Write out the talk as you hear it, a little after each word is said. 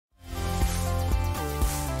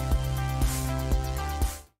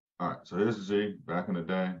All right, so here's the G, back in the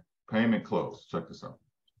day. Payment close. Check this out.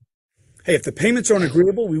 Hey, if the payments aren't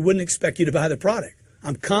agreeable, we wouldn't expect you to buy the product.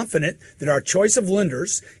 I'm confident that our choice of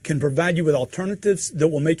lenders can provide you with alternatives that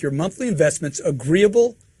will make your monthly investments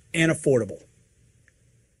agreeable and affordable.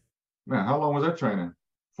 Man, how long was that training?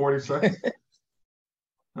 40 seconds?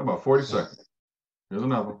 How about 40 seconds? Here's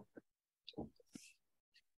another.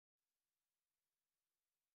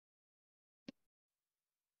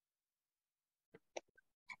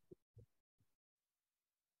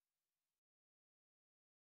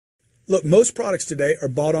 Look, most products today are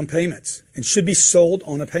bought on payments and should be sold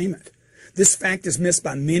on a payment. This fact is missed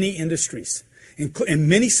by many industries and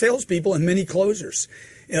many salespeople and many closers.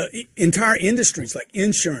 Entire industries like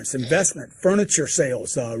insurance, investment, furniture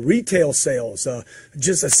sales, retail sales,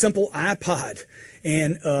 just a simple iPod,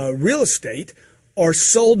 and real estate are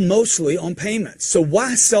sold mostly on payments. So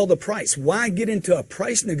why sell the price? Why get into a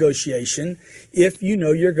price negotiation if you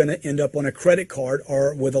know you're going to end up on a credit card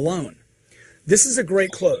or with a loan? This is a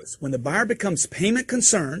great close. When the buyer becomes payment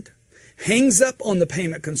concerned, hangs up on the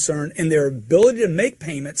payment concern and their ability to make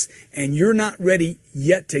payments, and you're not ready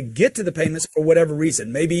yet to get to the payments for whatever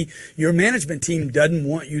reason. Maybe your management team doesn't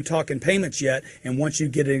want you talking payments yet and wants you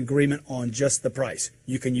to get an agreement on just the price.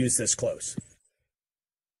 You can use this close.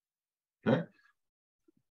 Okay.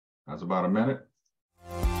 That's about a minute.